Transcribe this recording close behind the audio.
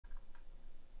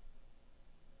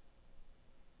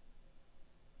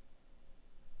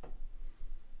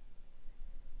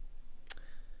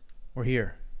We're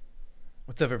here.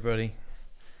 What's up, everybody?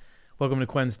 Welcome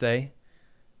to Wednesday.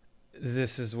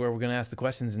 This is where we're going to ask the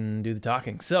questions and do the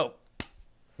talking. So,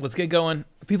 let's get going.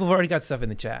 People have already got stuff in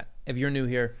the chat. If you're new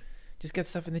here, just get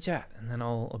stuff in the chat, and then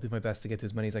I'll do my best to get to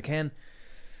as many as I can.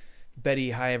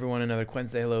 Betty, hi, everyone. Another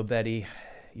Wednesday. Hello, Betty.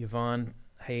 Yvonne,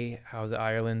 hey, how's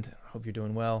Ireland? Hope you're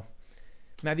doing well.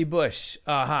 Matthew Bush,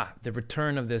 the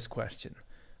return of this question.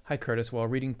 Hi, Curtis. While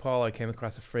reading Paul, I came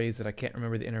across a phrase that I can't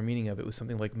remember the inner meaning of. It was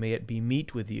something like, may it be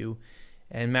meat with you.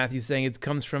 And Matthew's saying it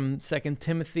comes from 2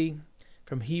 Timothy,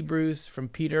 from Hebrews, from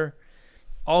Peter.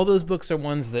 All those books are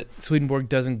ones that Swedenborg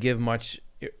doesn't give much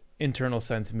internal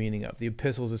sense meaning of. The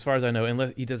epistles, as far as I know,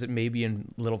 unless he does it maybe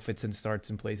in little fits and starts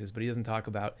in places, but he doesn't talk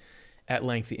about at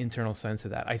length the internal sense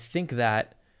of that. I think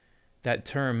that that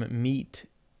term meat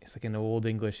is like an old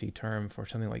Englishy term for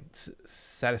something like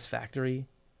satisfactory.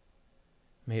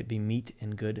 May it be meat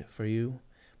and good for you.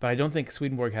 But I don't think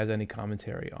Swedenborg has any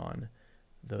commentary on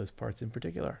those parts in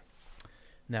particular.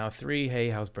 Now 3,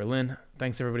 hey, how's Berlin?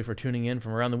 Thanks everybody for tuning in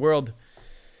from around the world.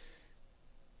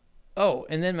 Oh,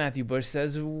 and then Matthew Bush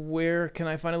says, where can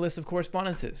I find a list of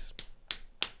correspondences?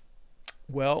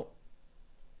 Well,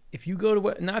 if you go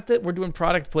to, not that we're doing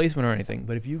product placement or anything,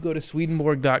 but if you go to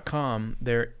Swedenborg.com,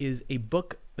 there is a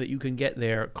book that you can get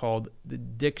there called The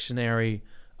Dictionary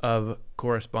of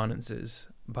Correspondences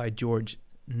by George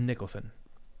Nicholson.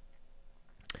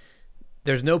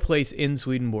 There's no place in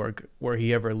Swedenborg where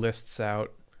he ever lists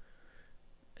out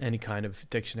any kind of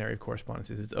dictionary of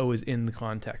correspondences. It's always in the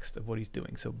context of what he's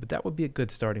doing. So, but that would be a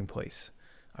good starting place,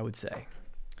 I would say.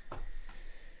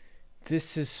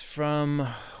 This is from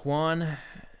Juan,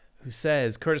 who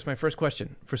says, Curtis, my first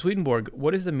question. For Swedenborg,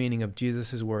 what is the meaning of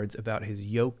Jesus' words about his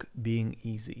yoke being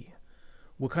easy?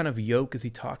 What kind of yoke is he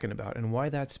talking about, and why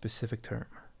that specific term?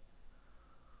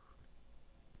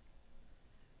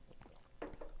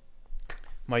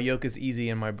 My yoke is easy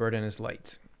and my burden is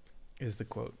light, is the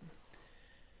quote.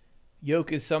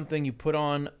 Yoke is something you put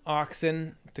on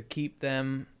oxen to keep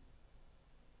them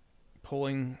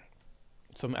pulling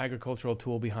some agricultural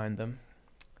tool behind them.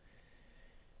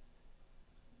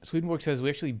 Swedenborg says we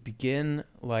actually begin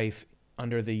life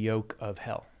under the yoke of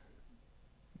hell.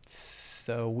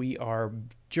 So we are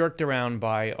jerked around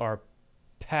by our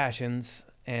passions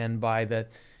and by the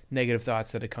negative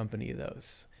thoughts that accompany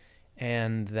those.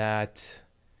 And that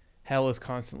hell is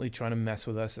constantly trying to mess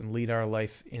with us and lead our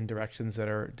life in directions that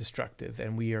are destructive.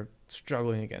 And we are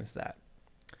struggling against that.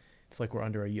 It's like we're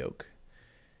under a yoke.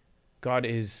 God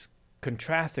is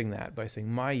contrasting that by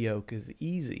saying, my yoke is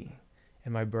easy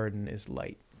and my burden is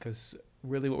light. Because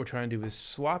really what we're trying to do is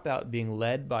swap out being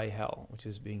led by hell, which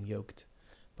is being yoked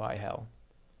by hell.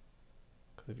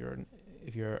 Because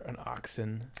if you're an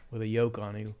oxen with a yoke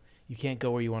on you, you can't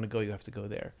go where you want to go. You have to go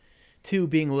there. 2,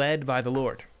 being led by the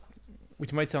Lord,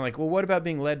 which might sound like, well, what about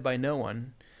being led by no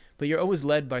one? But you're always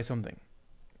led by something.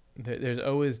 There's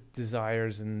always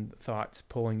desires and thoughts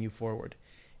pulling you forward.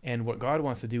 And what God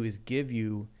wants to do is give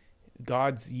you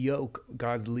God's yoke.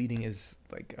 God's leading is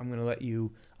like, I'm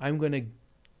going to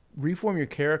reform your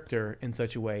character in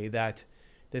such a way that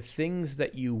the things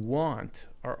that you want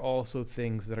are also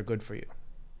things that are good for you.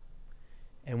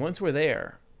 And once we're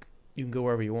there, you can go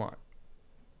wherever you want.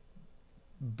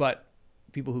 But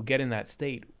people who get in that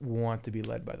state want to be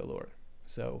led by the Lord.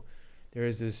 So there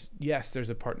is this, yes, there's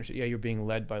a partnership. Yeah, you're being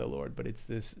led by the Lord, but it's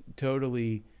this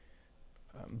totally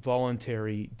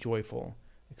voluntary, joyful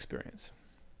experience.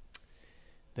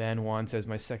 Then Juan says,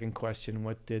 my second question,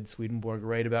 what did Swedenborg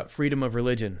write about freedom of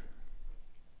religion?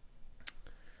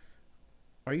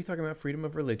 Are you talking about freedom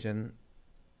of religion,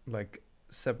 like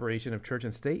separation of church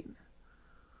and state?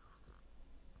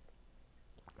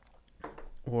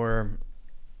 Or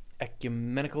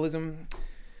ecumenicalism?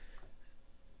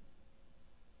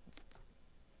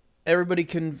 Everybody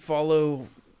can follow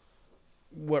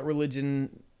what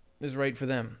religion is right for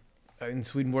them. And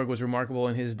Swedenborg was remarkable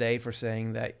in his day for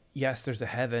saying that, yes, there's a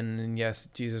heaven, and yes,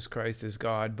 Jesus Christ is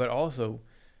God, but also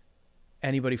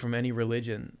anybody from any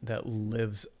religion that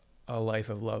lives a life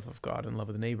of love of God and love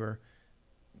of the neighbor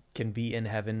can be in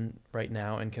heaven right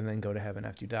now and can then go to heaven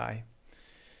after you die.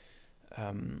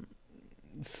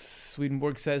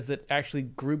 Swedenborg says that actually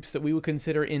groups that we would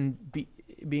consider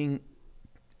being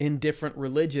in different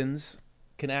religions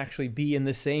can actually be in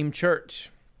the same church.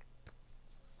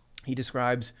 He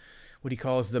describes what he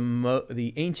calls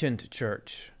the ancient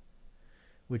church,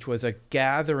 which was a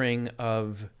gathering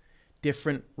of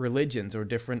different religions or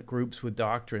different groups with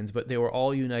doctrines, but they were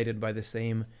all united by the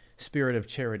same spirit of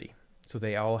charity. So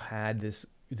they all had this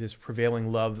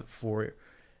prevailing love for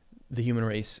the human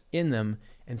race in them.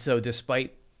 And so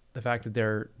despite the fact that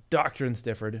their doctrines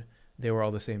differed, they were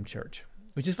all the same church.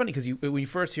 Which is funny because when you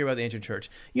first hear about the ancient church,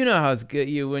 you know how it's good.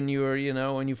 When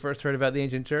you first heard about the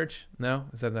ancient church, no,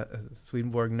 is that a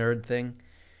Swedenborg nerd thing?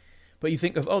 But you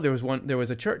think of, there was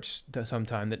a church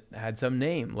sometime that had some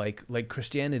name like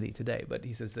Christianity today. But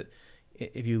he says that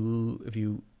if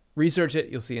you research it,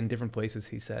 you'll see in different places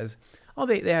he says,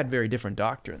 they had very different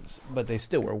doctrines, but they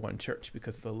still were one church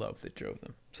because of the love that drove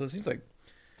them. So it seems like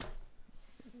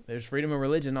there's freedom of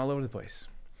religion all over the place.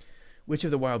 Witch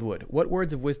of the Wild Wood. What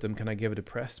words of wisdom can I give a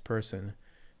depressed person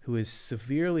who is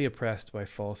severely oppressed by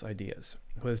false ideas,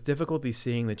 who has difficulty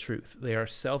seeing the truth? They are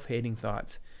self-hating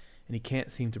thoughts, and he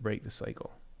can't seem to break the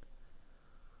cycle.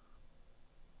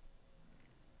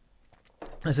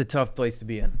 That's a tough place to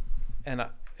be in. And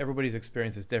everybody's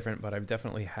experience is different, but I've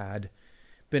definitely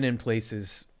been in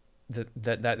places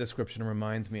that description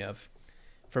reminds me of.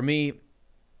 For me,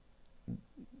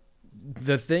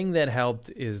 the thing that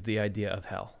helped is the idea of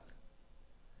hell.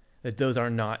 That those are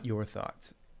not your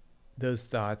thoughts. Those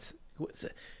thoughts,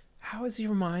 how is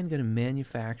your mind going to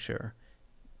manufacture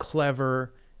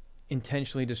clever,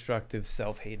 intentionally destructive,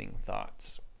 self-hating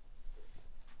thoughts?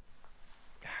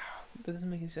 That doesn't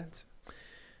make any sense.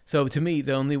 So to me,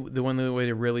 the only way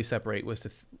to really separate was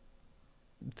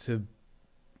to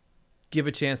give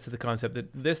a chance to the concept that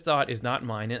this thought is not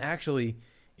mine, and actually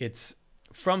it's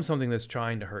from something that's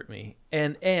trying to hurt me,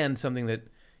 and something that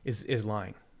is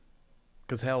lying.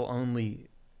 Because hell only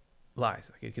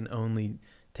lies. Like it can only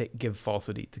give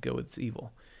falsity to go with its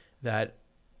evil. That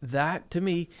to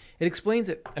me, it explains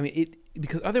it. I mean,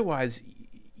 because otherwise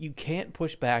you can't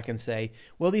push back and say,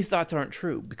 well, these thoughts aren't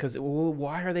true. Because, well,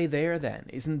 why are they there then?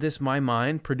 Isn't this my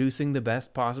mind producing the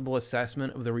best possible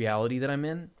assessment of the reality that I'm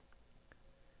in?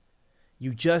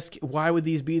 Why would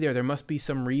these be there? There must be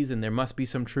some reason. There must be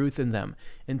some truth in them.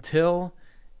 Until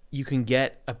you can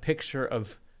get a picture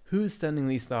of who's sending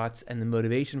these thoughts and the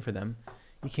motivation for them,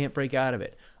 you can't break out of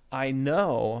it. I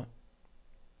know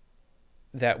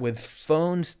that with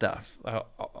phone stuff,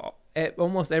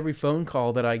 almost every phone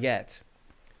call that I get,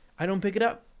 I don't pick it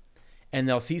up. And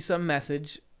they'll see some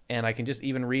message, and I can just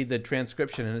even read the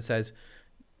transcription, and it says,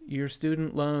 your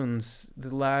student loans,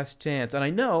 the last chance. And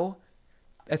I know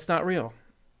that's not real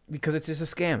because it's just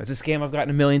a scam. It's a scam I've gotten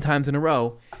a million times in a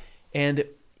row. And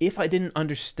if I didn't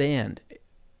understand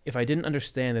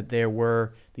that there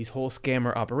were these whole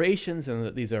scammer operations and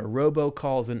that these are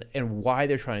robocalls and why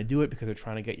they're trying to do it, because they're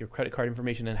trying to get your credit card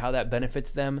information and how that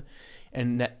benefits them,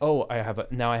 and that, I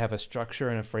have a structure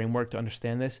and a framework to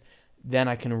understand this, then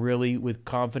I can really, with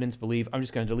confidence, believe I'm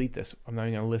just going to delete this. I'm not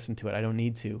even going to listen to it. I don't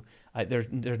need to.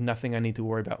 There's nothing I need to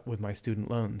worry about with my student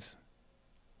loans.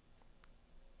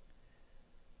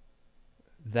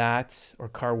 Or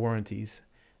car warranties.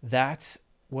 That's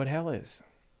what hell is.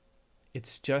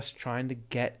 It's just trying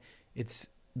to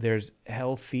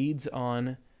hell feeds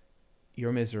on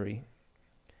your misery.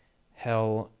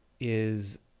 Hell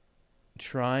is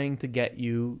trying to get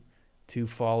you to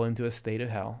fall into a state of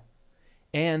hell.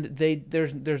 And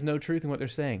there's no truth in what they're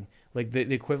saying. Like the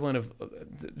equivalent of,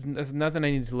 there's nothing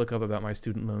I need to look up about my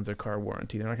student loans or car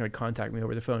warranty. They're not going to contact me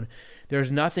over the phone. There's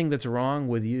nothing that's wrong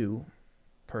with you,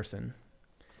 person.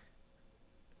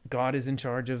 God is in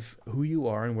charge of who you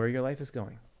are and where your life is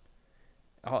going.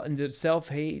 And the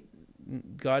self-hate,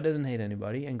 God doesn't hate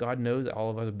anybody, and God knows all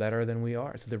of us better than we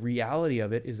are. So the reality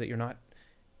of it is that you're not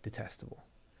detestable.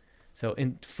 So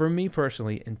for me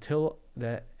personally, until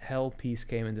that hell piece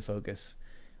came into focus,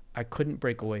 I couldn't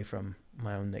break away from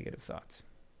my own negative thoughts.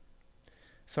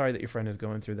 Sorry that your friend is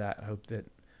going through that. I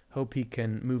hope he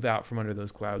can move out from under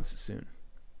those clouds soon.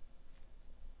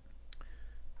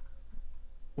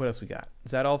 What else we got?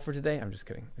 Is that all for today? I'm just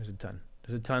kidding. There's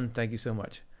a ton. Thank you so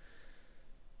much.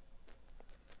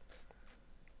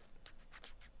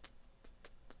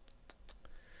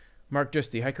 Mark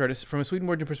Justy, hi Curtis. From a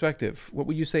Swedenborgian perspective, what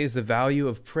would you say is the value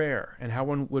of prayer, and how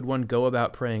would one go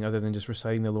about praying other than just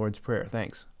reciting the Lord's Prayer?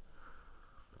 Thanks.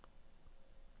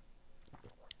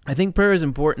 I think prayer is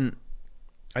important.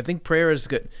 I think prayer is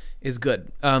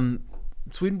good.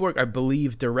 Swedenborg, I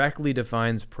believe, directly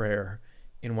defines prayer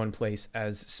in one place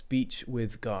as speech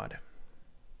with God.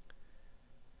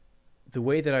 The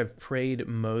way that I've prayed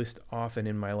most often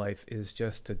in my life is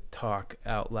just to talk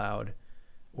out loud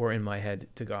or in my head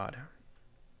to God.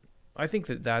 I think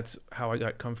that's how I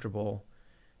got comfortable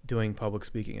doing public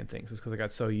speaking and things, is because I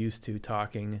got so used to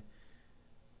talking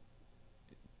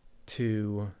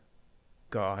to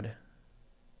God,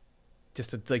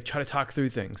 just to try to talk through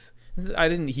things. I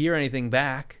didn't hear anything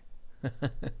back.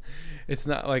 It's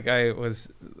not like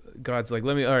God's like,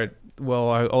 all right, well,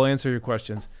 I'll answer your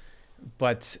questions.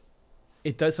 But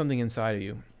it does something inside of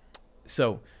you.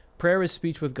 So prayer is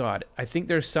speech with God. I think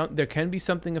there can be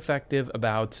something effective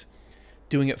about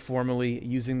doing it formally,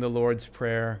 using the Lord's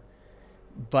Prayer.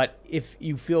 But if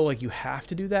you feel like you have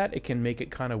to do that, it can make it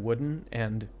kind of wooden,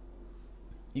 and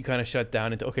you kind of shut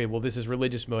down into, okay, well, this is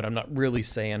religious mode. I'm not really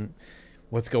saying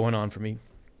what's going on for me.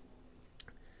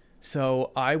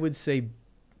 So I would say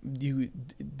you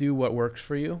do what works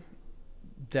for you.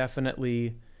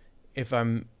 Definitely, if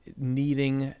I'm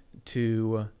needing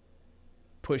to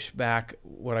push back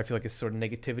what I feel like is sort of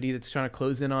negativity that's trying to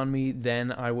close in on me,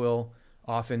 then I will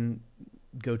often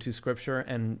go to scripture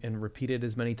and repeat it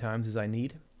as many times as I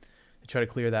need to try to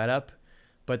clear that up.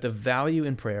 But the value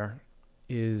in prayer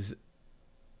is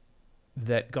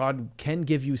that God can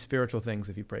give you spiritual things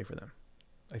if you pray for them,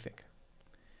 I think.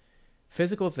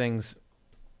 Physical things,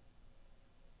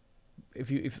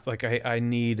 if like I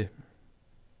need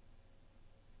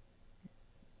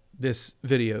this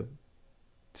video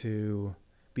to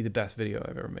be the best video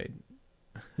I've ever made,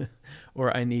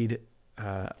 or I need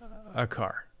a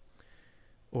car,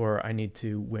 or I need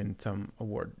to win some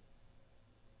award.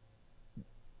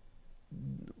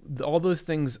 All those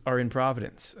things are in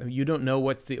providence. I mean, you don't know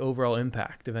what's the overall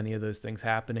impact of any of those things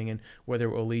happening and whether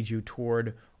it will lead you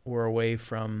toward or away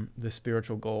from the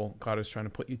spiritual goal God is trying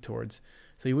to put you towards.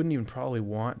 So you wouldn't even probably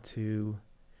want to.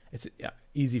 It's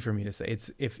easy for me to say.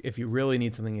 It's if you really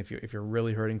need something, if you're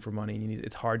really hurting for money, and you need,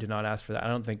 it's hard to not ask for that. I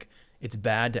don't think it's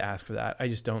bad to ask for that. I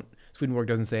just don't. Swedenborg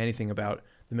doesn't say anything about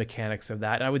the mechanics of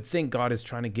that. And I would think God is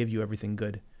trying to give you everything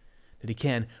good that He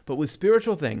can. But with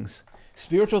spiritual things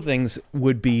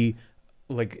would be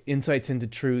like insights into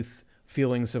truth,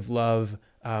 feelings of love,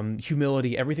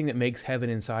 humility, everything that makes heaven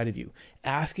inside of you.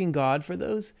 Asking God for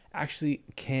those actually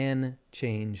can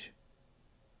change.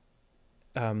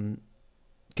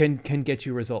 Can get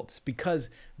you results, because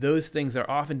those things are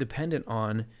often dependent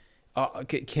on,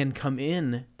 can come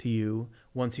in to you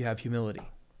once you have humility.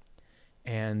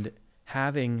 And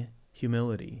having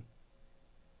humility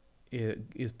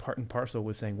is part and parcel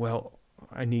with saying, well,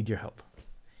 I need your help.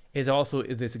 It also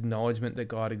is this acknowledgement that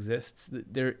God exists.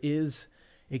 That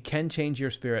it can change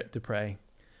your spirit to pray.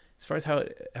 As far as how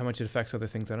much it affects other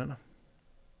things, I don't know.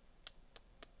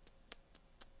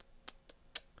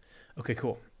 Okay,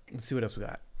 cool. Let's see what else we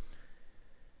got.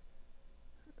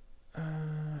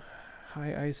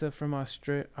 Hi, Isa from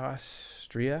Austria.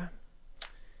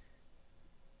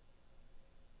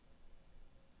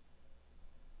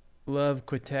 Love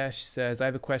Quitesh says, I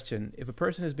have a question. If a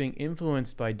person is being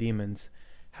influenced by demons,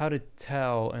 how to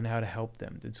tell and how to help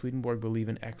them? Did Swedenborg believe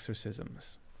in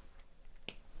exorcisms?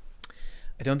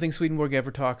 I don't think Swedenborg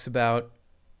ever talks about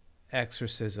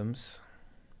exorcisms.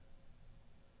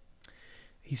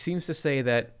 He seems to say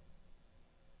that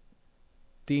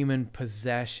demon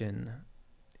possession,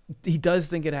 he does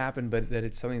think it happened, but that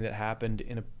it's something that happened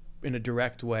in a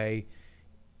direct way,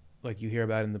 like you hear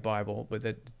about in the Bible, but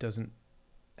that doesn't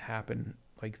happen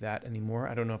like that anymore.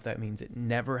 I don't know if that means it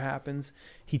never happens.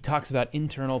 He talks about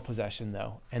internal possession,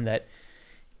 though, and that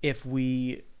if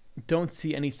we don't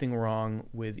see anything wrong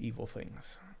with evil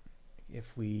things,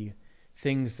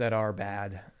 things that are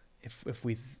bad, if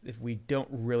we don't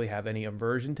really have any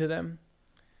aversion to them,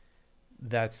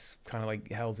 that's kind of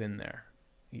like hell's in there.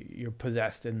 You're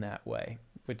possessed in that way,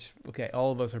 which, okay,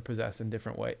 all of us are possessed in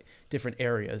different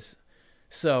areas.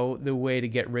 So the way to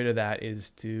get rid of that is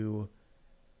to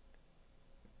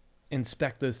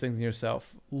inspect those things in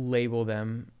yourself, label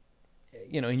them,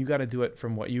 and you got to do it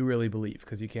from what you really believe,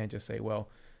 because you can't just say, well,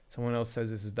 someone else says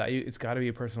this is bad. It's got to be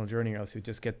a personal journey, or else you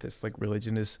just get this, like,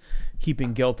 religion is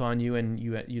heaping guilt on you, and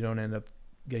you don't end up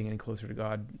getting any closer to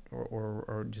God,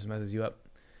 or just messes you up.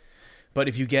 But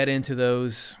if you get into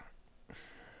those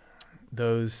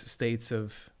states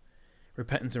of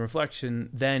repentance and reflection,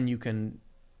 then you can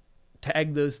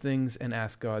tag those things and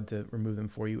ask God to remove them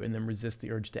for you, and then resist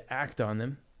the urge to act on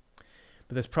them.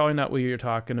 But that's probably not what you're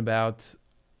talking about,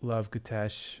 Love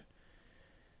Kutesh.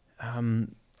 How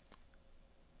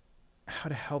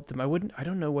to help them? I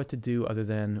don't know what to do other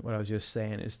than what I was just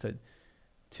saying, is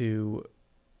to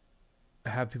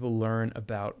have people learn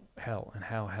about hell and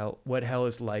what hell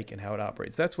is like and how it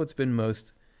operates. That's what's been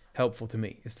most helpful to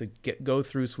me, is to go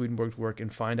through Swedenborg's work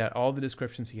and find out all the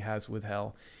descriptions he has with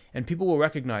hell, and people will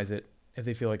recognize it if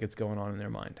they feel like it's going on in their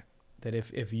mind. That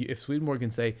if Swedenborg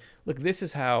can say, look, this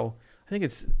is how, I think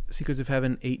it's Secrets of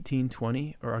Heaven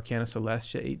 1820 or Arcana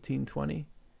Celestia 1820.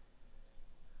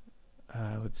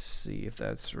 Let's see if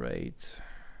that's right.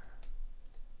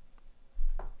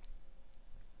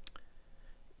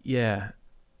 Yeah.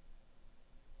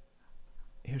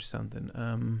 Here's something.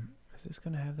 Is this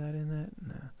going to have that in that?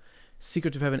 No.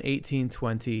 Secrets of Heaven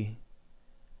 1820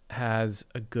 has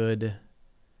a good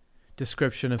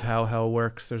description of how hell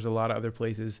works. There's a lot of other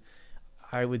places.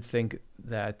 I would think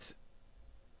that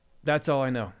that's all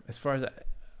I know. As far as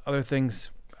other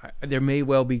things, there may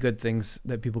well be good things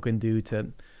that people can do to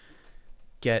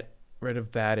get rid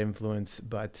of bad influence,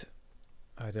 but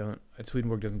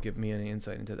Swedenborg doesn't give me any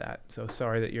insight into that. So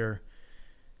sorry that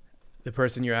the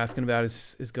person you're asking about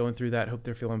is going through that. Hope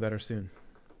they're feeling better soon.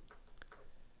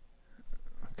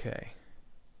 Okay.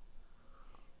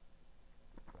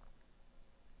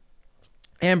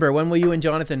 Amber, when will you and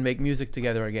Jonathan make music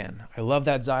together again? I love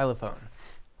that xylophone.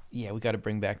 Yeah, we got to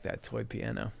bring back that toy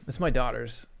piano. It's my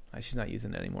daughter's. She's not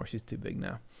using it anymore. She's too big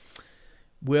now.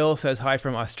 Will says hi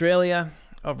from Australia.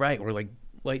 All right, we're like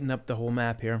lighting up the whole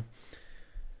map here.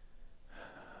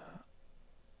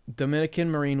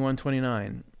 Dominican Marine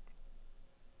 129.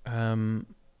 I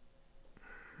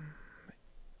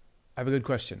have a good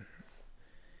question.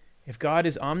 If God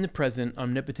is omnipresent,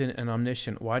 omnipotent, and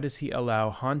omniscient, why does he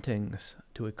allow hauntings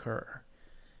to occur?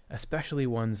 Especially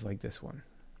ones like this one.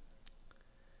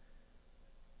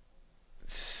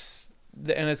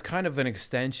 And it's kind of an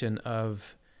extension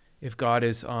of if God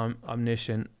is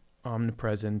omniscient,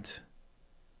 omnipresent,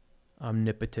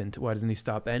 omnipotent, why doesn't he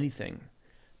stop anything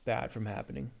bad from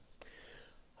happening?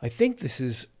 I think this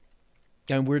is,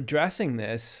 and we're addressing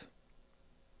this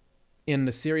in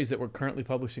the series that we're currently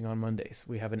publishing on Mondays.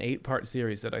 We have an 8-part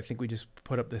series that I think we just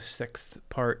put up the 6th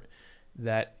part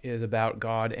that is about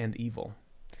God and evil.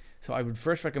 So I would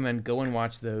first recommend go and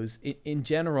watch those. In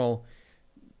general,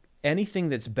 anything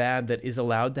that's bad that is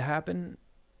allowed to happen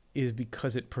is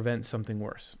because it prevents something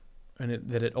worse, and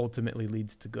that it ultimately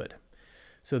leads to good.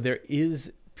 So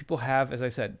people have, as I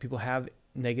said, people have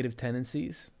negative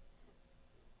tendencies,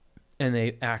 and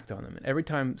they act on them. And every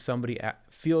time somebody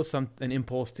feels an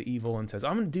impulse to evil and says,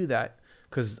 I'm going to do that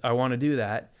because I want to do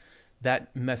that,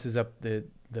 that messes up the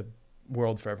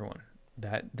world for everyone.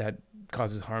 That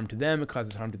causes harm to them. It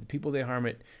causes harm to the people they harm.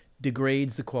 It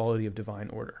degrades the quality of divine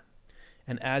order.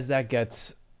 And as that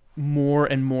gets more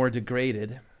and more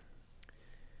degraded,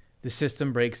 the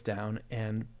system breaks down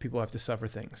and people have to suffer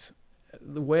things.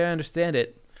 The way I understand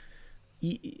it,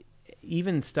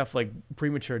 even stuff like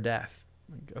premature death,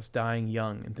 like us dying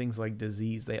young, and things like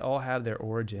disease, they all have their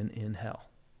origin in hell.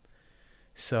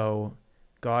 So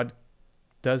God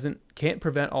can't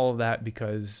prevent all of that,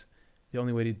 because the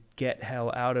only way to get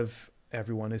hell out of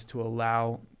everyone is to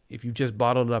allow, if you just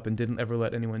bottled it up and didn't ever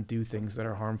let anyone do things that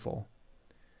are harmful,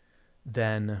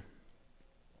 then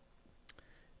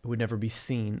it would never be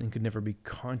seen and could never be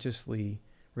consciously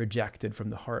rejected from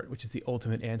the heart, which is the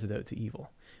ultimate antidote to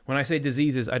evil. When I say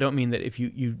diseases, I don't mean that if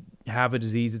you have a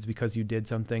disease, it's because you did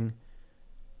something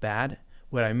bad.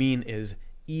 What I mean is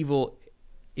evil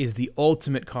is the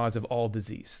ultimate cause of all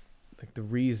disease. Like, the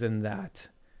reason that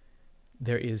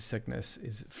there is sickness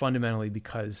is fundamentally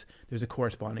because there's a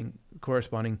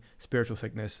corresponding spiritual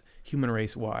sickness, human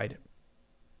race wide,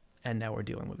 and now we're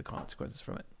dealing with the consequences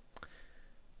from it.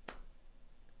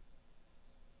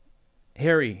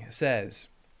 Harry says,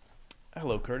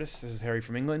 hello, Curtis. This is Harry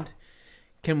from England.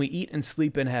 Can we eat and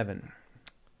sleep in heaven?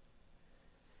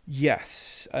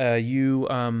 Yes. You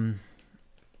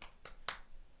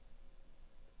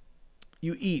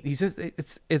eat. He says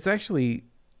it's actually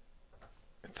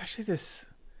this.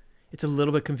 It's a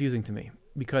little bit confusing to me,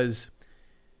 because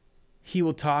he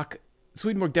will talk.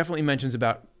 Swedenborg definitely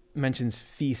mentions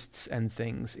feasts and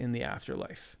things in the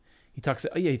afterlife. He talks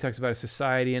about a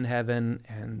society in heaven,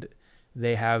 and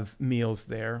they have meals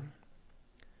there.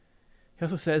 He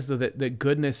also says, though, that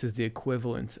goodness is the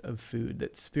equivalent of food,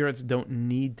 that spirits don't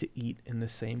need to eat in the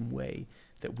same way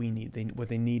that we need. What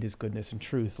they need is goodness and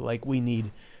truth, like we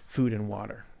need food and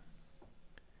water.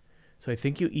 So I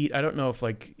think you eat. I don't know if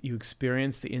you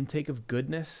experience the intake of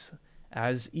goodness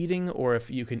as eating, or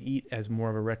if you can eat as more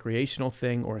of a recreational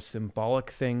thing or a symbolic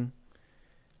thing,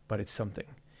 but it's something.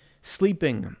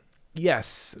 Sleeping.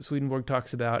 Yes, Swedenborg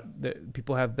talks about that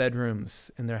people have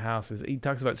bedrooms in their houses. He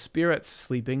talks about spirits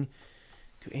sleeping.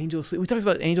 Do angels sleep? We talk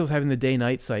about angels having the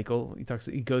day-night cycle.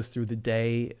 He goes through the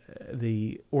day,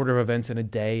 the order of events in a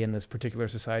day in this particular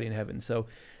society in heaven. So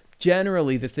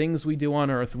generally, the things we do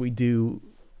on earth, we do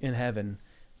in heaven,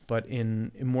 but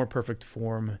in more perfect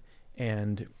form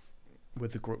and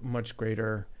with a much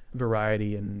greater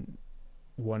variety and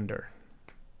wonder.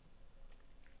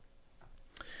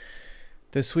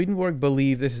 Does Swedenborg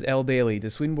believe, this is L. Bailey,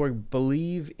 does Swedenborg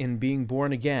believe in being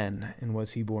born again, and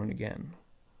was he born again?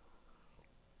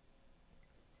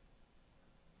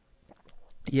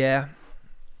 Yeah.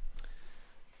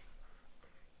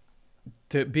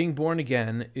 Being born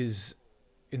again is,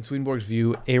 in Swedenborg's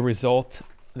view, a result,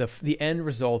 the end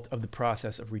result of the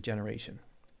process of regeneration,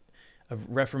 of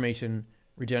reformation,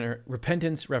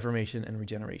 repentance, reformation, and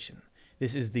regeneration.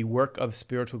 This is the work of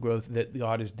spiritual growth that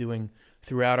God is doing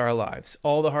throughout our lives.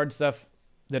 All the hard stuff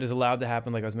that is allowed to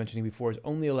happen, like I was mentioning before, is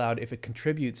only allowed if it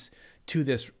contributes to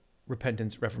this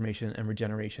repentance, reformation, and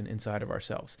regeneration inside of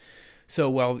ourselves. So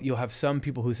while you'll have some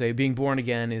people who say being born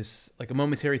again is like a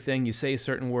momentary thing, you say a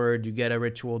certain word, you get a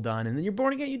ritual done, and then you're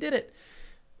born again, you did it.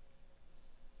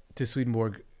 To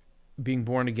Swedenborg, being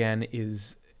born again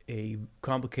is a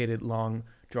complicated, long,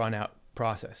 drawn-out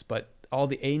process. But all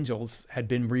the angels had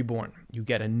been reborn. You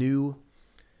get a new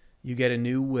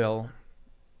will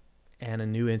and a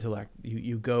new intellect.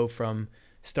 You go from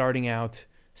starting out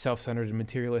self-centered and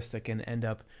materialistic and end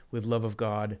up with love of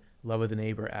God, love of the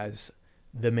neighbor as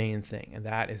the main thing. And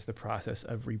that is the process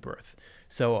of rebirth.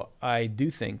 So I do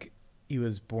think he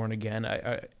was born again.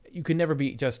 You can never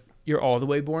be just, you're all the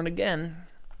way born again.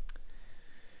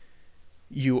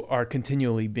 You are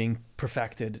continually being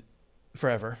perfected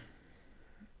forever.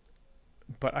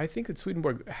 But I think that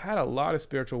Swedenborg had a lot of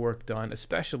spiritual work done,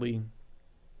 especially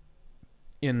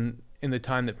in the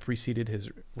time that preceded his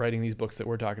writing these books that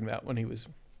we're talking about. When he was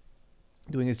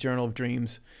doing his Journal of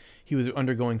Dreams, he was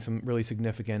undergoing some really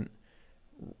significant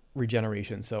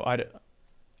regeneration. So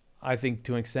I think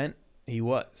to an extent he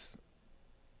was.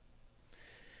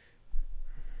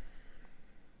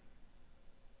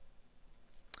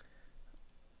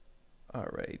 All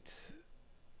right.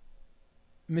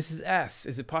 Mrs. S,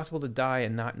 is it possible to die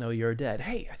and not know you're dead?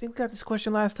 Hey, I think we got this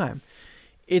question last time.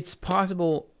 It's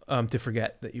possible to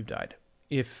forget that you've died.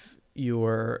 If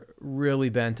you're really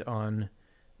bent on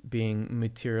being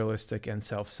materialistic and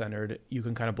self-centered, you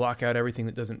can kind of block out everything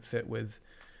that doesn't fit with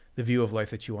the view of life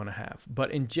that you want to have.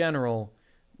 But in general,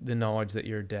 the knowledge that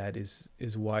you're dead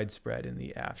is widespread in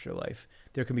the afterlife.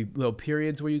 There can be little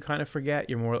periods where you kind of forget.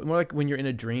 You're more like when you're in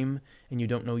a dream and you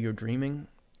don't know you're dreaming.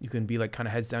 You can be like kind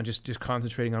of heads down, just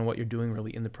concentrating on what you're doing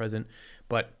really in the present.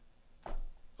 But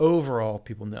overall,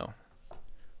 people know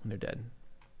when they're dead.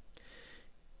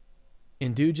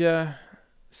 Induja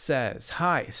says,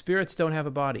 hi, spirits don't have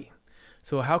a body.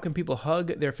 So how can people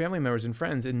hug their family members and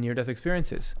friends in near-death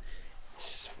experiences?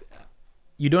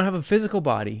 You don't have a physical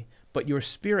body, but your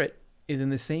spirit is in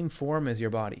the same form as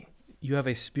your body. You have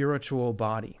a spiritual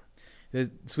body.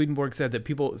 Swedenborg said that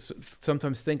people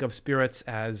sometimes think of spirits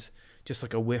as just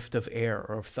like a whiff of air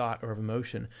or of thought or of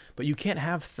emotion. But you can't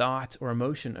have thought or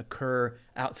emotion occur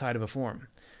outside of a form.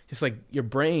 Just like your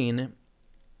brain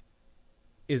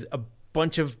is a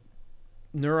bunch of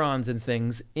neurons and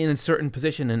things in a certain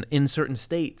position and in certain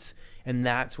states. And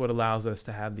that's what allows us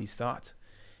to have these thoughts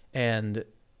and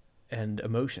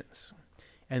emotions.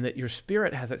 And that your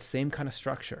spirit has that same kind of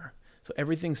structure. So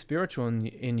everything spiritual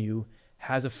in you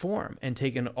has a form. And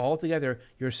taken all together,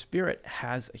 your spirit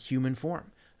has a human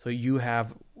form. So you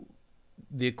have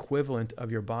the equivalent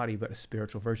of your body, but a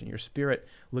spiritual version. Your spirit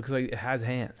looks like it has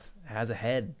hands, it has a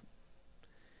head.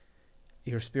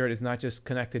 Your spirit is not just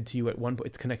connected to you at one point,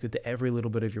 it's connected to every little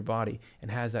bit of your body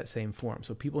and has that same form.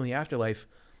 So people in the afterlife,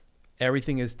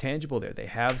 everything is tangible there. They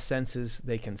have senses,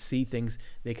 they can see things,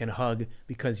 they can hug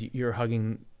because you're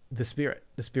hugging the spirit.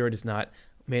 The spirit is not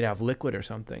made out of liquid or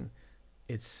something.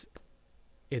 It's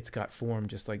got form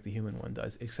just like the human one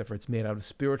does, except for it's made out of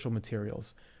spiritual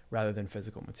materials rather than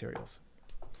physical materials.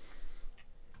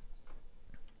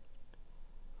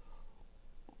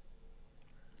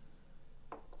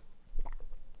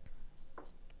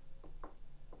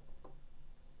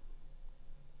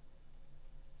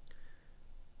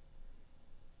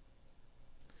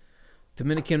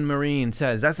 Dominican Marine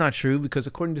says, that's not true because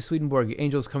according to Swedenborg,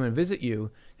 angels come and visit you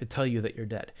to tell you that you're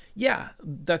dead. Yeah,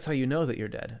 that's how you know that you're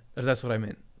dead. That's what I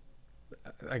meant.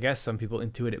 I guess some people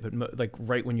intuit it, but like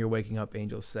right when you're waking up,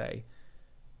 angels say,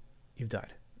 you've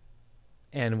died.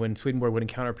 And when Swedenborg would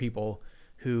encounter people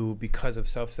who, because of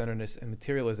self-centeredness and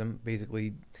materialism,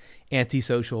 basically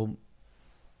antisocial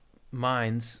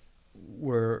minds,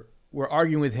 were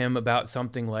arguing with him about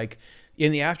something like,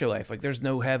 in the afterlife, like there's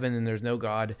no heaven and there's no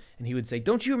God. And he would say,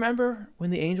 don't you remember when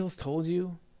the angels told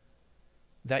you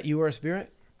that you are a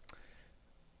spirit?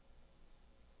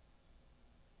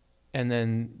 And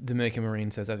then Dominican Marine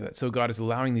says after that, so God is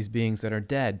allowing these beings that are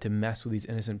dead to mess with these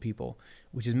innocent people,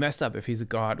 which is messed up. If he's a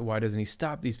God, why doesn't he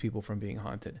stop these people from being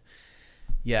haunted?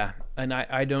 Yeah, and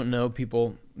I don't know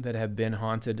people that have been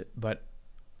haunted, but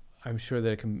I'm sure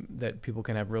that people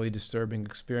can have really disturbing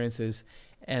experiences.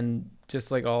 And just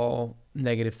like all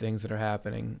negative things that are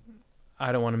happening,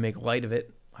 I don't want to make light of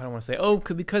it. I don't want to say, oh,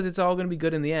 because it's all going to be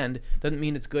good in the end, doesn't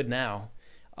mean it's good now.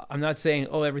 I'm not saying,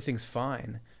 oh, everything's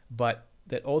fine, but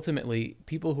that ultimately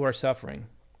people who are suffering,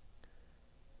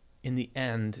 in the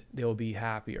end, they will be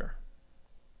happier.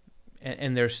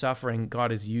 and their suffering,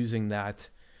 God is using that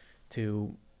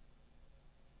to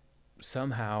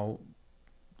somehow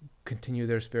continue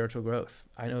their spiritual growth.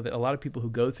 I know that a lot of people who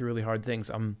go through really hard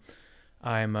things,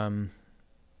 I'm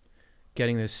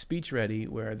getting this speech ready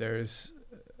where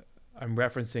I'm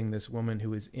referencing this woman who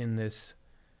was in this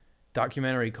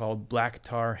documentary called Black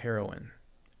Tar Heroin.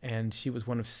 And she was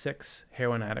one of 6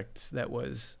 heroin addicts that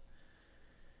was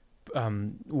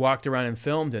walked around and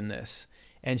filmed in this.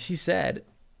 And she said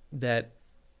that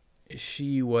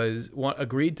she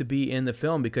agreed to be in the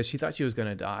film because she thought she was going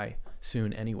to die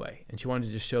soon anyway. And she wanted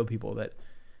to just show people that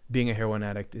being a heroin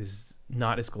addict is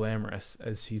not as glamorous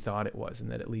as she thought it was,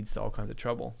 and that it leads to all kinds of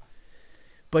trouble.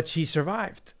 But she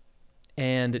survived.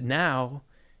 And now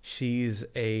she's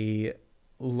a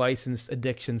licensed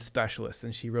addiction specialist,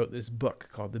 and she wrote this book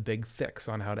called The Big Fix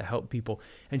on how to help people.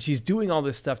 And she's doing all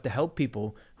this stuff to help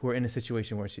people who are in a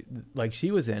situation where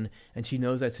she was in, and she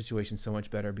knows that situation so much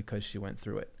better because she went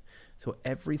through it. So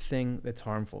everything that's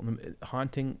harmful,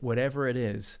 haunting, whatever it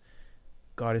is,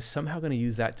 God is somehow going to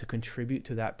use that to contribute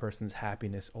to that person's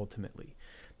happiness ultimately.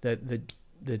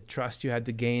 The trust you had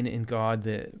to gain in God,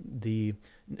 the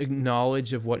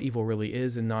knowledge of what evil really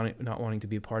is and not wanting to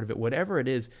be a part of it, whatever it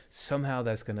is, somehow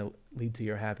that's going to lead to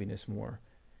your happiness more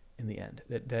in the end.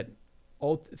 That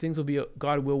all things will be,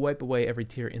 God will wipe away every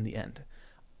tear in the end.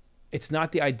 It's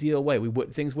not the ideal way.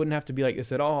 Things wouldn't have to be like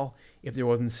this at all if there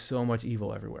wasn't so much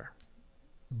evil everywhere.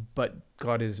 But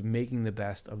God is making the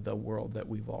best of the world that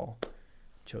we've all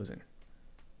chosen.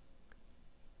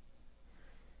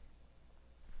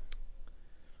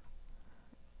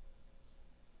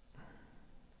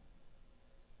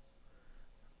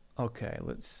 Okay,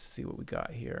 let's see what we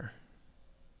got here.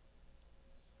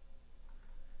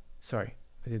 Sorry,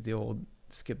 I did the old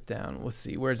skip down. Let's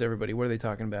see, where's everybody? What are they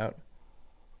talking about?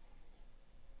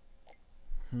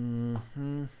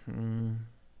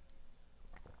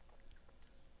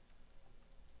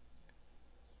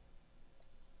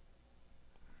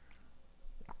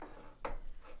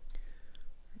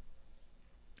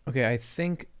 Okay, I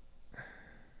think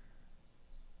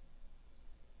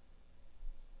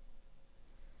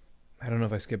I don't know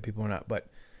if I skipped people or not, but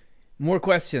more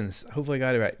questions. Hopefully I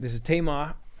got it right. This is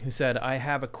Tamar, who said, I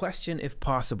have a question if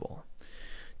possible.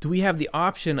 Do we have the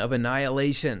option of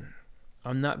annihilation?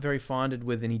 I'm not very fonded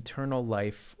with an eternal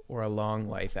life or a long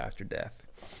life after death.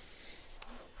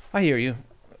 I hear you.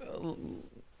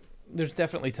 There's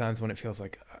definitely times when it feels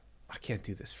like I can't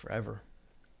do this forever.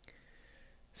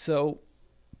 So,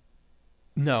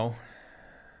 no.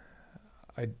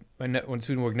 I know when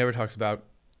Swedenborg never talks about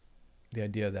the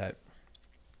idea that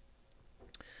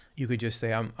you could just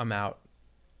say, I'm out.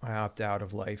 I opt out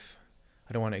of life.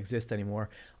 I don't want to exist anymore.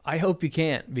 I hope you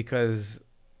can't, because,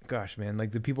 gosh, man,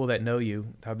 like the people that know you,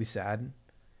 that would be sad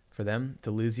for them to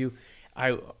lose you.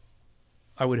 I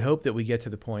would hope that we get to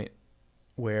the point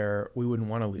where we wouldn't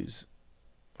want to lose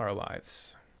our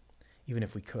lives, even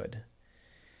if we could.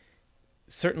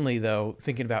 Certainly, though,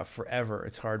 thinking about forever,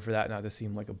 it's hard for that not to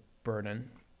seem like a burden.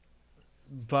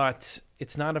 But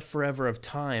it's not a forever of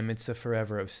time, it's a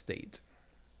forever of state.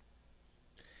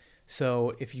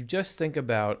 So if you just think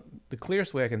about, the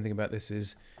clearest way I can think about this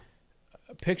is,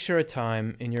 picture a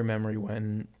time in your memory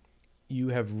when you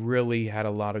have really had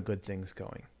a lot of good things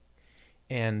going.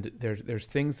 And there's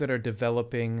things that are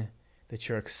developing that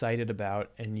you're excited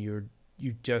about, and you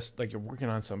just, like, you're working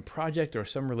on some project or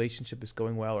some relationship is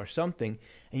going well or something,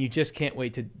 and you just can't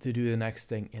wait to do the next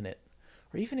thing in it.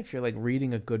 Or even if you're like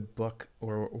reading a good book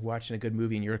or watching a good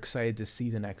movie and you're excited to see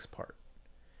the next part.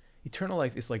 Eternal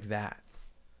life is like that.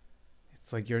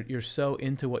 It's like you're so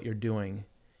into what you're doing,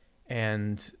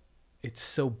 and it's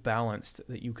so balanced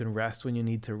that you can rest when you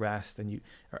need to rest, and you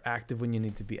are active when you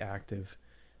need to be active,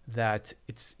 that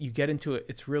it's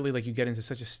really like you get into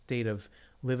such a state of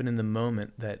living in the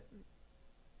moment that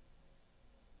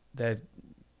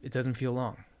it doesn't feel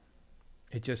long.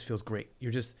 It just feels great.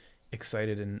 You're just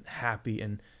excited and happy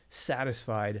and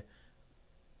satisfied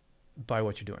by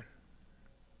what you're doing.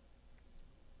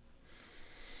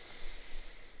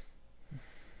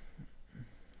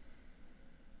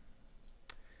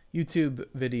 YouTube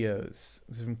videos.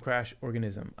 This is from Crash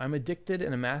Organism. I'm addicted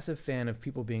and a massive fan of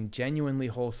people being genuinely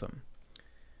wholesome.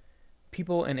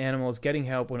 People and animals getting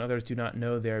help when others do not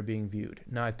know they are being viewed,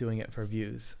 not doing it for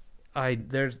views.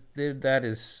 That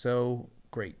is so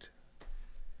great.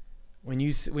 When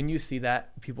you see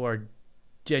that people are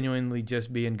genuinely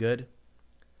just being good,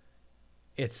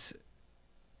 it's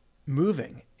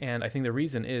moving. And I think the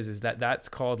reason is that that's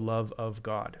called love of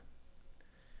God.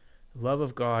 Love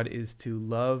of God is to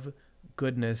love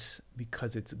goodness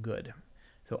because it's good.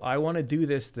 So I want to do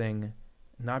this thing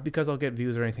not because I'll get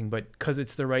views or anything, but because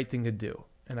it's the right thing to do.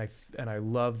 And I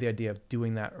love the idea of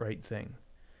doing that right thing.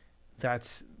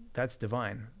 That's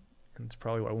divine. And it's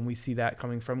probably why when we see that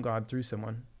coming from God through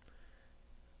someone,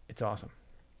 it's awesome.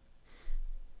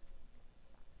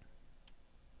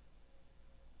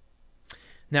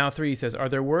 Now 3 says, are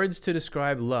there words to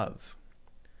describe love?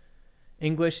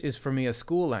 English is for me a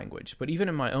school language, but even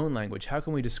in my own language, how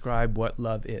can we describe what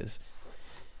love is?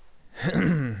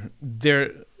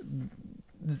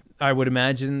 I would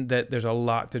imagine that there's a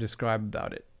lot to describe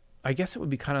about it. I guess it would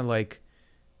be kind of like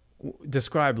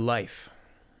describe life.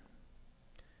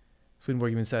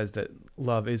 Swedenborg even says that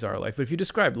love is our life. But if you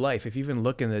describe life, if you even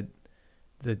look in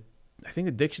the I think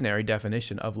the dictionary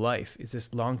definition of life is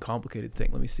this long, complicated thing.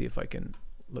 Let me see if I can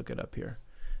look it up here.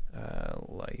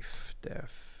 Life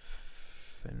definition.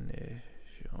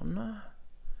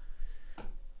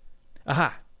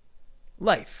 Aha!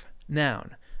 Life,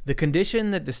 noun. The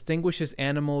condition that distinguishes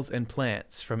animals and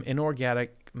plants from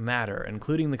inorganic matter,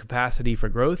 including the capacity for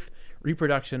growth,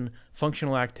 reproduction,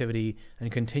 functional activity,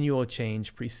 and continual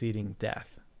change preceding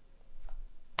death.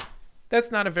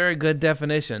 That's not a very good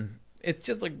definition. It's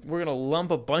just like we're going to lump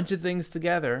a bunch of things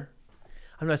together.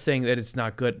 I'm not saying that it's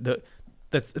not good.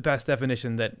 That's the best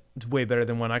definition. That's way better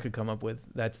than one I could come up with.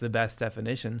 That's the best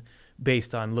definition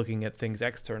based on looking at things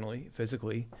externally,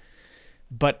 physically.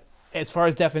 But as far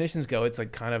as definitions go, it's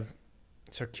like kind of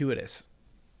circuitous.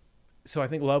 So I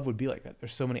think love would be like that.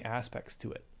 There's so many aspects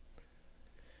to it.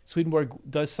 Swedenborg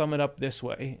does sum it up this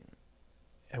way.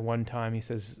 At one time, he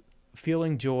says,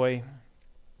 feeling joy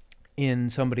in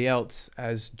somebody else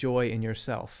as joy in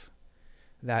yourself,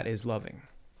 that is loving.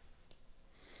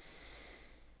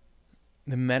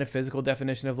 The metaphysical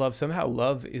definition of love, somehow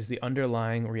love is the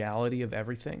underlying reality of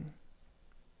everything.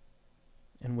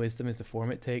 And wisdom is the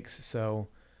form it takes. So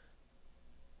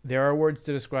there are words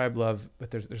to describe love,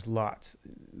 but there's lots.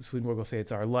 Swedenborg will say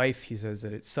it's our life. He says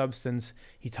that it's substance.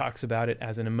 He talks about it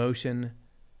as an emotion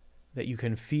that you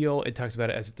can feel. It talks about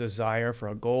it as a desire for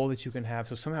a goal that you can have.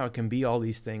 So somehow it can be all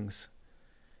these things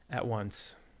at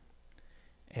once.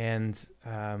 And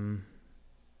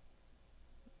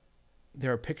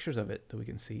there are pictures of it that we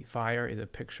can see. Fire is a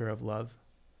picture of love.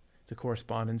 It's a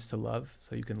correspondence to love.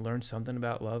 So you can learn something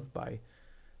about love by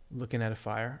looking at a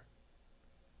fire.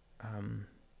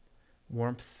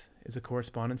 Warmth is a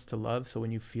correspondence to love. So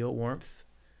when you feel warmth,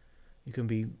 you can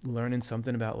be learning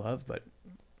something about love, but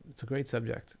it's a great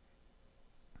subject.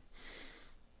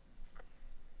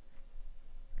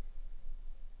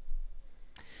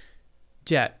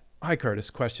 Jet, hi Curtis,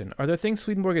 question. Are there things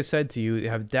Swedenborg has said to you that you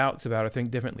have doubts about or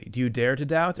think differently? Do you dare to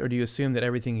doubt, or do you assume that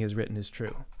everything he has written is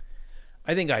true?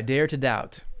 I think I dare to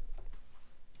doubt.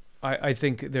 I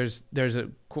think there's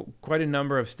quite a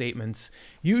number of statements.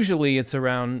 Usually it's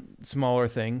around smaller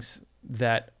things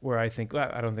where I think,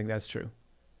 well, I don't think that's true.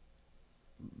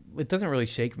 It doesn't really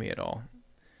shake me at all.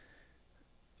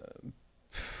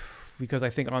 Because I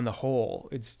think on the whole,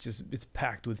 it's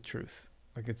packed with truth.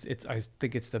 Like I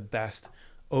think it's the best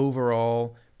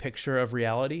overall picture of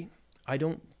reality. I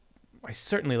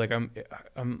certainly, like, I'm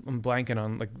blanking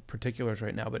on like particulars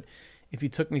right now, but if you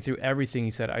took me through everything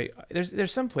he said,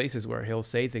 there's some places where he'll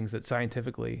say things that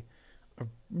scientifically are,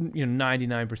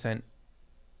 99%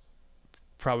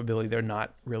 probability they're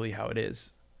not really how it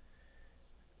is.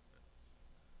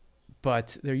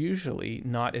 But they're usually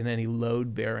not in any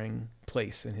load-bearing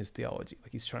place in his theology.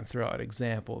 Like he's trying to throw out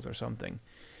examples or something.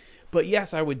 But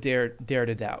yes, I would dare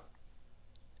to doubt.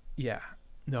 Yeah.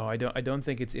 No, I don't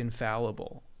think it's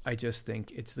infallible. I just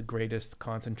think it's the greatest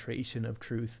concentration of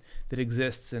truth that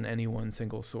exists in any one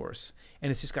single source. And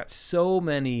it's just got so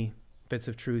many bits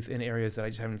of truth in areas that I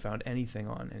just haven't found anything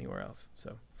on anywhere else.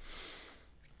 So,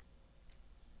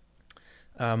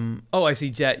 I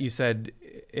see, Jet, you said,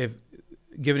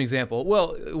 give an example.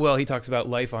 Well, he talks about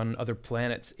life on other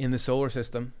planets in the solar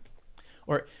system.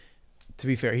 Or, to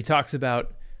be fair, he talks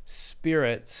about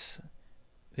spirits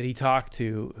that he talked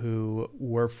to who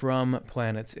were from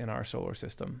planets in our solar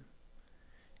system.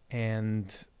 And,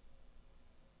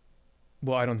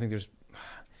 well, I don't think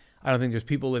there's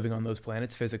people living on those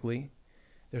planets physically.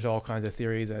 There's all kinds of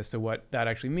theories as to what that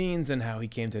actually means and how he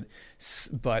came to,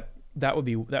 but that would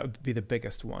be the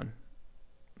biggest one.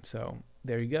 So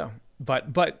there you go.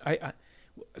 But I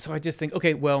just think,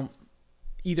 okay, well,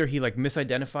 either he like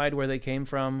misidentified where they came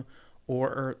from,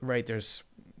 or right,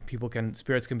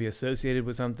 spirits can be associated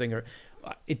with something, or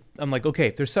I'm like, okay,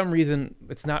 there's some reason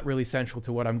it's not really central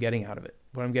to what I'm getting out of it.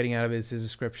 What I'm getting out of it is his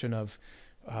description of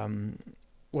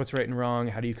what's right and wrong,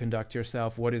 how do you conduct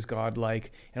yourself, what is God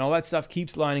like, and all that stuff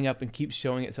keeps lining up and keeps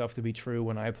showing itself to be true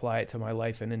when I apply it to my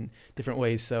life and in different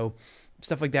ways. So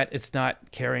stuff like that, it's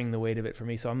not carrying the weight of it for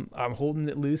me. So I'm holding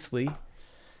it loosely,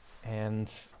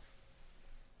 and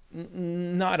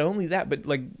not only that, but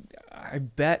like I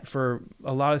bet for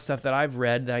a lot of stuff that I've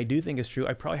read that I do think is true,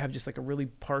 I probably have just like a really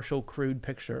partial, crude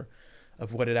picture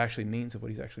of what it actually means, of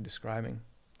what he's actually describing.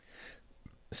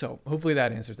 So hopefully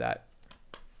that answers that.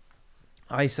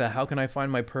 Isa, how can I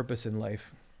find my purpose in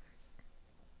life?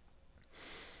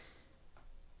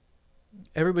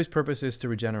 Everybody's purpose is to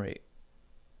regenerate.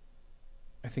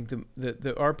 I think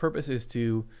our purpose is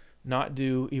to not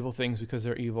do evil things because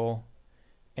they're evil,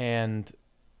 and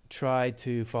try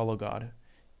to follow God.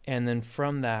 And then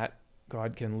from that,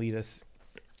 God can lead us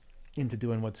into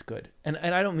doing what's good. And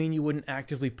I don't mean you wouldn't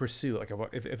actively pursue, like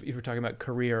if you're talking about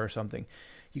career or something.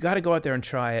 You got to go out there and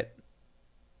try it.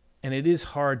 And it is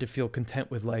hard to feel content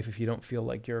with life if you don't feel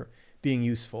like you're being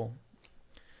useful.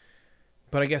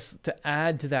 But I guess to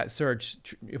add to that search,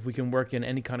 if we can work in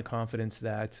any kind of confidence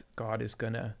that God is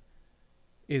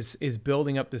is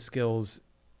building up the skills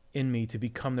in me to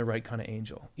become the right kind of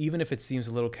angel, even if it seems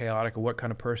a little chaotic, or what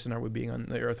kind of person are we being on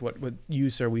the earth, what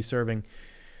use are we serving?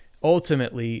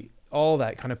 Ultimately, all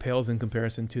that kind of pales in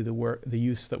comparison to the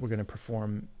use that we're going to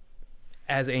perform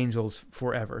as angels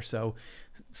forever. So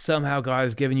somehow God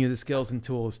has given you the skills and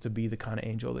tools to be the kind of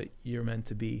angel that you're meant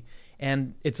to be.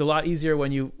 And it's a lot easier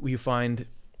when you find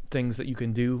things that you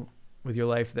can do with your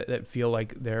life that feel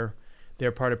like they're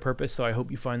part of purpose. So I hope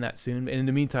you find that soon. And in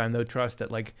the meantime, though, trust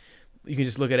that like you can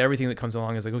just look at everything that comes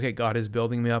along as like, okay, God is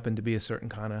building me up and to be a certain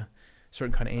kind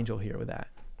of angel here with that.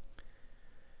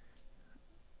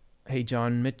 Hey,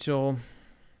 John Mitchell,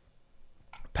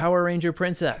 Power Ranger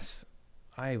Princess.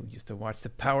 I used to watch the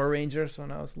Power Rangers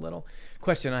when I was little.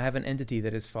 Question, I have an entity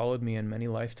that has followed me in many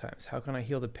lifetimes. How can I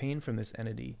heal the pain from this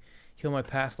entity, heal my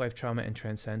past life trauma, and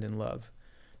transcend in love?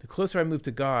 The closer I move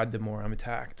to God, the more I'm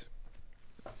attacked.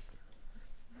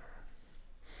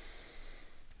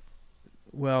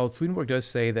 Well, Swedenborg does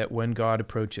say that when God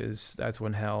approaches, that's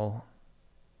when hell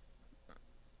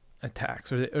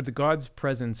attacks, or the God's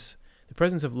presence, the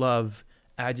presence of love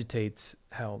agitates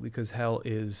hell, because hell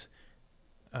is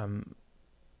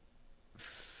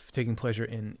taking pleasure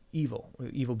in evil,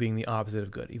 evil being the opposite of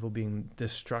good, evil being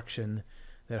destruction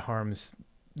that harms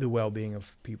the well-being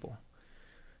of people.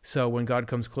 So when God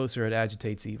comes closer, it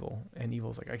agitates evil, and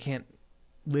evil's like, I can't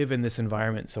live in this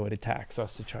environment, so it attacks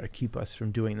us to try to keep us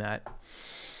from doing that.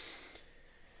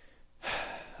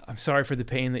 I'm sorry for the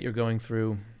pain that you're going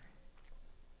through.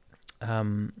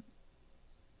 The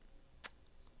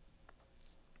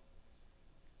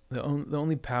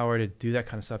only power to do that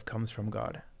kind of stuff comes from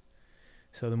God.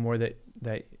 So the more that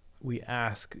we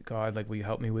ask God, like, will you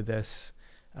help me with this?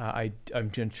 I'm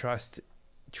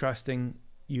trusting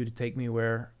you to take me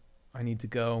where I need to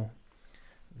go.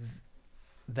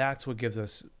 That's what gives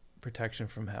us protection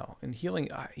from hell. And healing,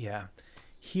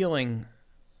 healing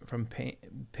from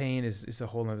pain is a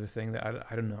whole other thing that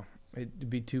I don't know. It'd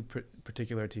be too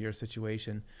particular to your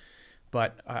situation.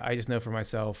 But I just know for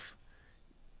myself,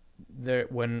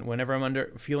 whenever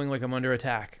I'm feeling like I'm under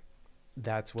attack,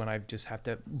 that's when I just have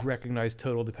to recognize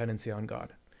total dependency on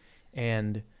God.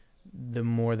 And the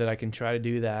more that I can try to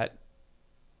do that,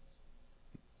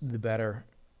 the better.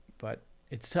 But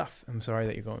it's tough. I'm sorry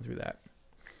that you're going through that.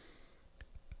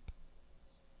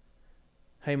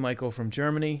 Hey, Michael from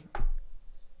Germany.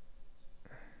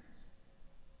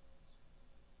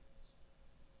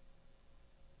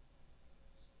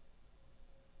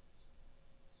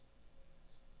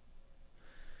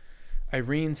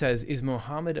 Irene says, is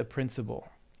Muhammad a principle?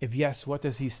 If yes, what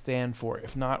does he stand for?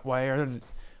 If not, why are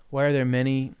there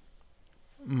many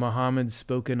Muhammads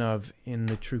spoken of in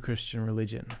the true Christian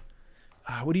religion?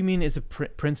 What do you mean is a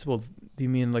principle? Do you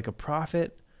mean like a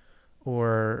prophet?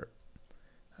 Or,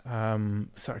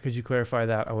 sorry, could you clarify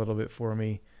that a little bit for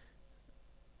me?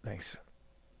 Thanks.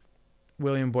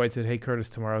 William Boyd said, hey, Curtis,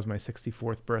 tomorrow's my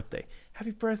 64th birthday.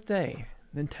 Happy birthday,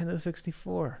 Nintendo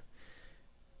 64.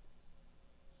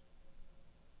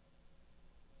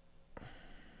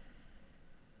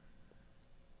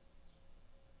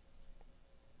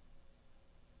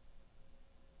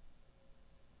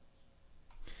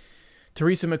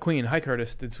 Teresa McQueen, hi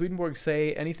Curtis. Did Swedenborg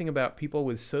say anything about people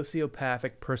with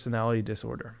sociopathic personality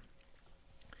disorder?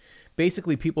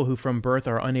 Basically, people who from birth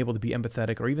are unable to be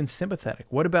empathetic or even sympathetic.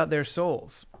 What about their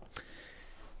souls?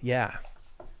 Yeah.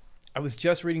 I was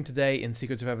just reading today in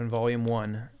Secrets of Heaven, Volume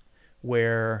 1,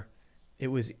 where it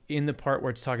was in the part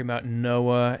where it's talking about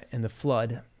Noah and the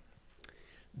flood,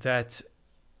 that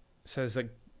says that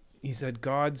he said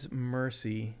God's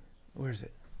mercy. Where is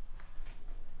it?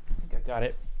 I think I got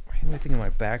it. I think in my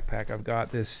backpack I've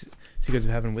got this Secrets of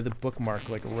Heaven with a bookmark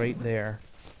like right there.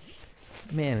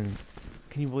 Man,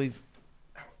 Can you believe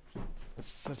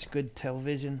such good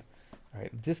television? All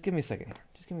right, just give me a second.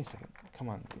 Just give me a second. Come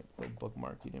on,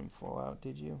 bookmark. You didn't fall out,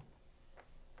 did you?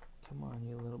 Come on,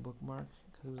 you little bookmark.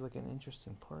 Because it was like an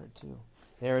interesting part too.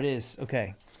 There it is.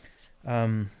 Okay.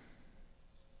 Okay,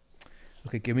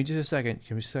 give me just a second.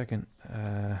 Give me a second.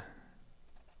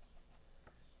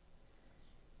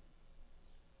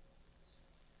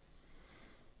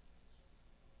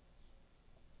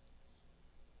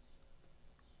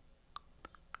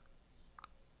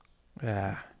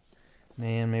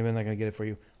 Man, maybe I'm not going to get it for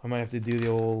you. I might have to do the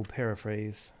old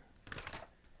paraphrase.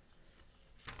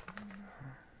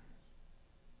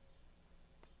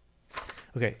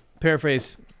 Okay,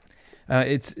 paraphrase.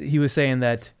 He was saying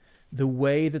that the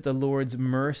way that the Lord's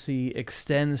mercy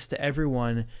extends to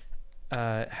everyone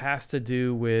has to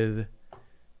do with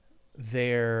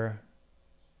their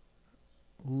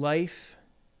life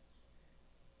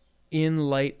in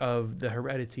light of the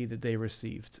heredity that they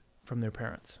received from their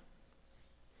parents.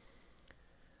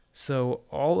 So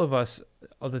all of us,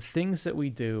 all the things that we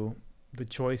do, the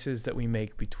choices that we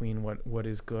make between what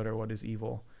is good or what is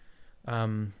evil,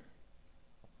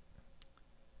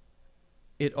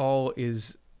 it's all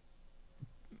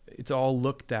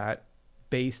looked at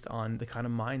based on the kind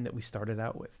of mind that we started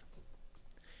out with.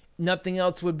 Anything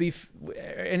else would be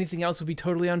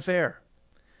totally unfair.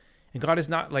 And God is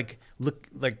not like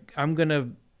I'm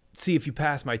gonna see if you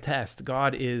pass my test.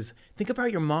 God is, think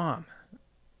about your mom.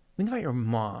 Think about your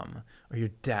mom or your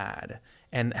dad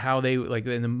and how they, like,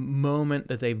 in the moment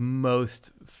that they've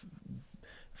most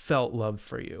felt love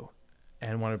for you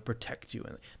and want to protect you.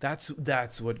 And that's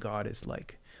what God is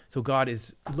like. So God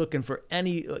is looking for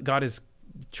God is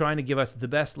trying to give us the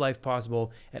best life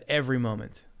possible at every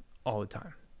moment, all the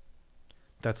time.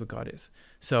 That's what God is.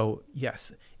 So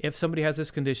yes, if somebody has this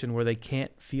condition where they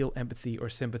can't feel empathy or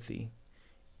sympathy,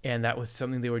 and that was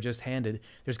something they were just handed,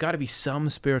 there's got to be some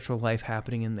spiritual life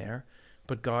happening in there,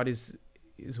 but God is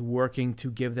working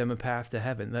to give them a path to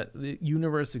heaven. That the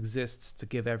universe exists to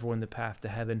give everyone the path to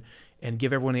heaven and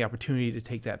give everyone the opportunity to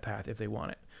take that path if they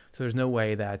want it. So there's no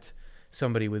way that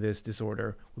somebody with this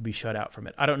disorder would be shut out from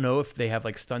it. I don't know if they have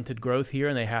like stunted growth here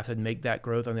and they have to make that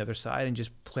growth on the other side and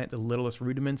just plant the littlest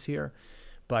rudiments here.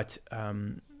 But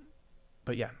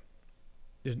yeah.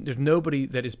 There's nobody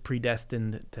that is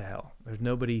predestined to hell. There's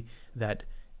nobody that,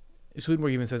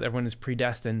 Swedenborg even says everyone is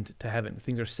predestined to heaven.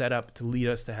 Things are set up to lead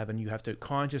us to heaven. You have to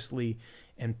consciously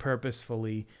and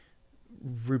purposefully,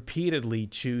 repeatedly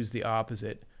choose the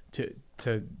opposite to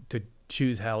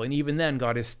choose hell. And even then,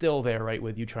 God is still there right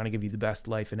with you, trying to give you the best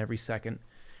life in every second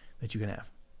that you can have.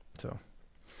 So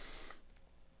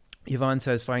Yvonne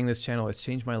says, finding this channel has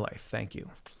changed my life. Thank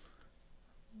you.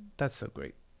 That's so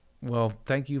great. Well,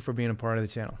 thank you for being a part of the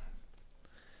channel.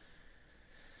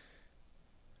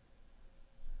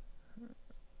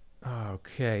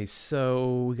 Okay,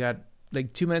 so we got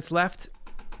like 2 minutes left.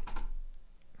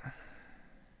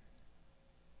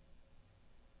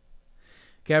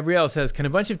 Gabrielle says, can a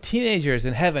bunch of teenagers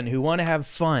in heaven who want to have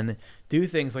fun do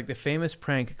things like the famous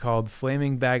prank called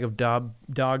flaming bag of dog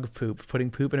poop,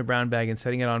 putting poop in a brown bag and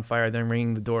setting it on fire, then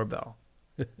ringing the doorbell?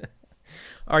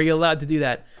 Are you allowed to do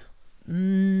that?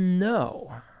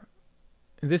 No.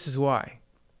 This is why.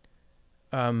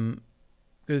 Because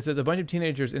there's a bunch of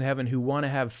teenagers in heaven who want to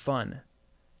have fun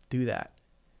do that.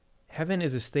 Heaven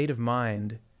is a state of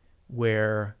mind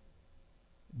where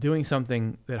doing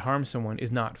something that harms someone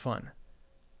is not fun.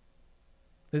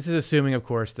 This is assuming, of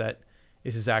course, that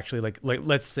this is actually like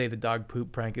let's say the dog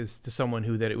poop prank is to someone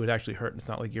who that it would actually hurt. And it's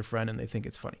not like your friend and they think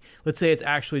it's funny. Let's say it's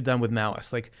actually done with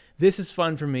malice. Like, this is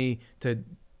fun for me to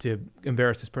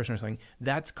embarrass this person or something.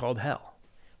 That's called hell.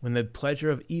 When the pleasure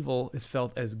of evil is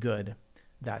felt as good,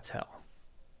 that's hell.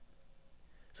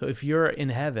 So if you're in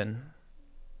heaven,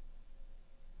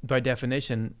 by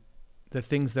definition, the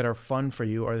things that are fun for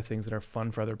you are the things that are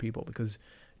fun for other people, because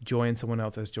joy in someone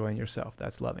else is joy in yourself.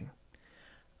 That's loving.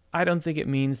 I don't think it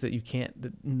means that you can't,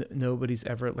 that nobody's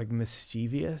ever like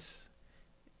mischievous.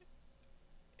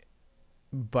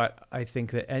 But I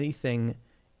think that anything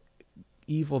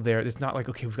evil there, it's not like,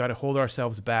 okay, we've got to hold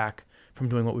ourselves back from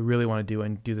doing what we really want to do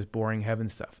and do this boring heaven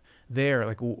stuff. There,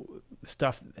 like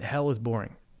stuff, hell is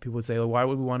boring. People would say, well, why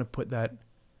would we want to put that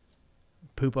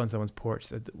poop on someone's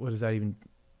porch? What does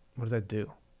that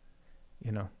do?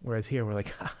 You know, whereas here we're like,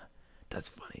 ha, that's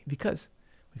funny because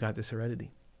we got this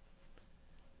heredity.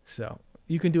 So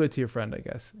you can do it to your friend, I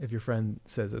guess, if your friend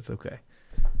says it's okay.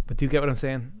 But do you get what I'm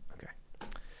saying? Okay.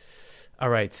 All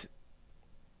right.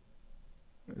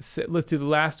 Let's do the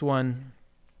last one.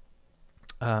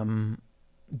 Do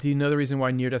you know the reason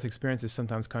why near-death experiences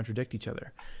sometimes contradict each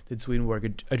other? Did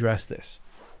Swedenborg address this?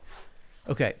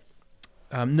 Okay.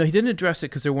 No, he didn't address it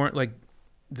because there weren't like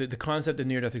the concept of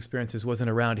near-death experiences wasn't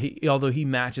around. Although he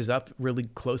matches up really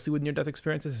closely with near-death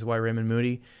experiences. This is why Raymond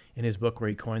Moody, in his book where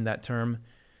he coined that term,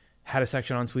 had a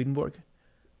section on Swedenborg.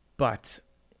 But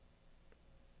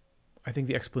I think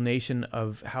the explanation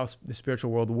of how the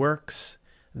spiritual world works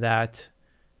that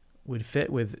would fit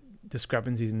with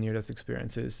discrepancies in near-death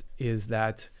experiences is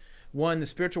that, one, the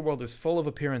spiritual world is full of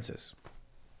appearances.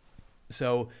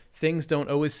 So things don't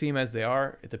always seem as they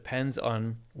are. It depends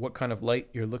on what kind of light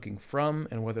you're looking from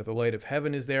and whether the light of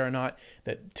heaven is there or not.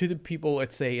 That to the people,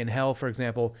 let's say in hell, for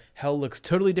example, hell looks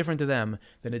totally different to them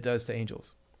than it does to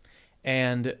angels.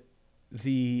 And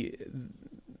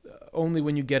only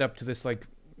when you get up to this like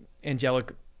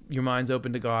angelic, your mind's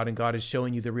open to God and God is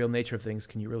showing you the real nature of things,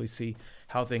 can you really see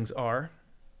how things are.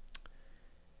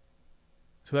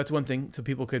 So that's one thing. So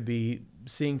people could be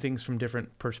seeing things from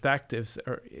different perspectives,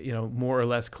 or, you know, more or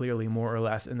less clearly, more or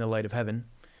less in the light of heaven.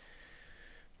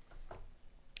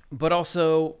 But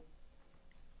also,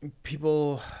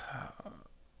 people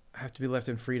have to be left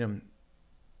in freedom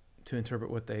to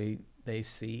interpret what they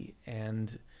see.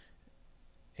 And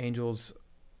angels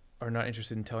are not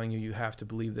interested in telling you, you have to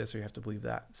believe this or you have to believe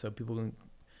that. So people can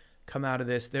come out of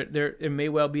this. It may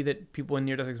well be that people in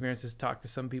near-death experiences talk to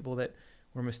some people that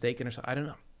were mistaken or something. I don't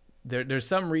know. There's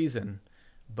some reason,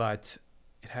 but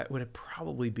would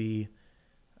probably be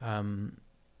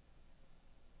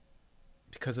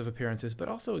because of appearances. But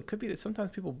also it could be that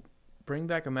sometimes people bring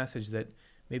back a message that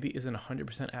maybe isn't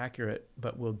 100% accurate,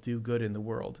 but will do good in the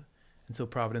world. And so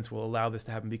Providence will allow this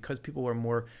to happen because people are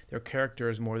more, their character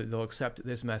is more, they'll accept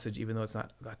this message even though it's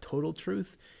not a total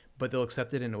truth, but they'll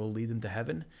accept it and it will lead them to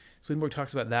heaven. Swedenborg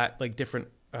talks about that, like different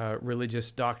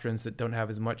religious doctrines that don't have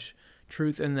as much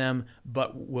truth in them,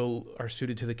 but are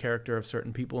suited to the character of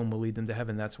certain people and will lead them to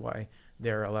heaven. That's why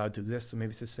they're allowed to exist. So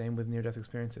maybe it's the same with near-death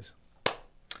experiences.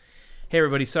 Hey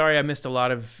everybody, sorry I missed a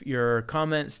lot of your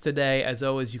comments today. As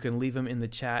always, you can leave them in the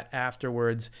chat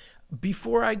afterwards.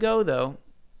 Before I go though,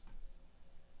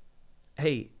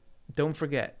 hey, don't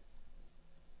forget,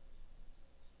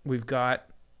 we've got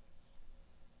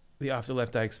the Off the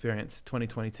Left Eye Experience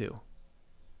 2022.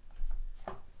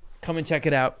 Come and check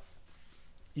it out.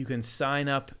 You can sign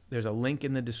up. There's a link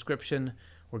in the description,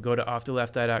 or go to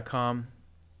offtheLeftEye.com.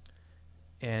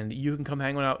 And you can come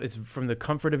hang out. It's from the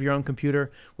comfort of your own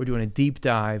computer. We're doing a deep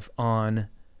dive on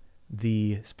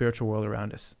the spiritual world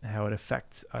around us, and how it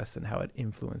affects us and how it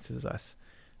influences us.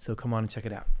 So come on and check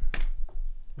it out.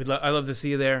 I love to see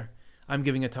you there. I'm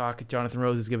giving a talk. Jonathan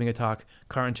Rose is giving a talk.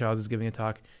 Karen Childs is giving a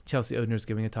talk. Chelsea Odner is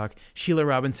giving a talk. Sheila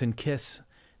Robinson Kiss,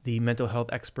 the mental health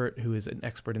expert who is an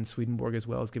expert in Swedenborg as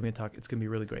well, is giving a talk. It's going to be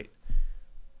really great.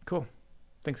 Cool.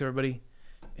 Thanks, everybody.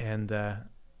 And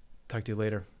talk to you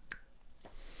later.